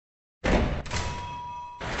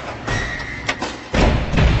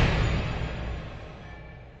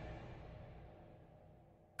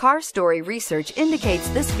Car Story research indicates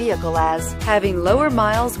this vehicle as having lower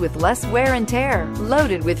miles with less wear and tear,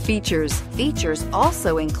 loaded with features. Features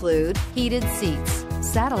also include heated seats,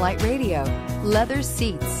 satellite radio, leather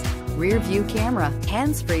seats, rear view camera,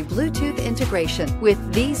 hands-free Bluetooth integration.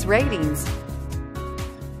 With these ratings,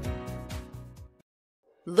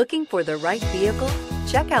 looking for the right vehicle?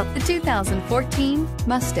 Check out the 2014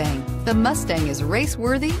 Mustang. The Mustang is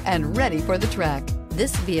race-worthy and ready for the track.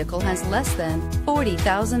 This vehicle has less than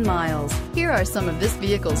 40,000 miles. Here are some of this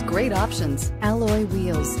vehicle's great options: alloy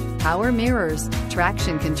wheels, power mirrors,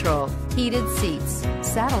 traction control, heated seats,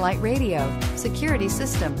 satellite radio, security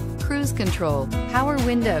system, cruise control, power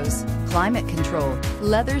windows, climate control,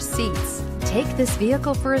 leather seats. Take this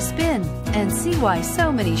vehicle for a spin and see why so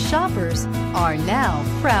many shoppers are now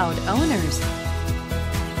proud owners.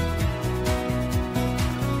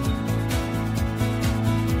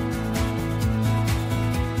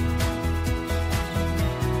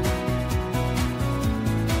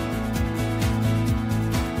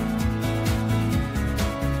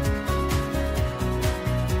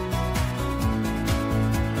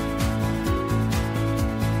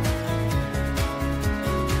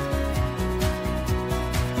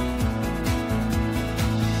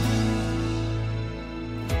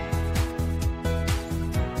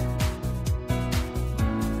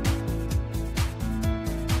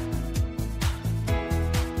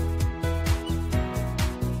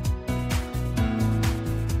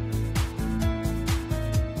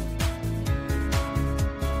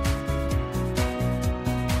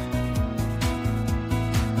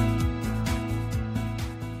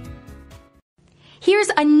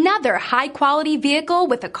 Here's another high-quality vehicle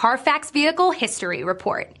with a Carfax Vehicle History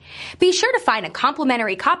Report. Be sure to find a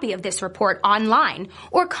complimentary copy of this report online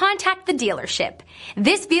or contact the dealership.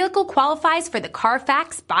 This vehicle qualifies for the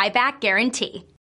Carfax Buyback Guarantee.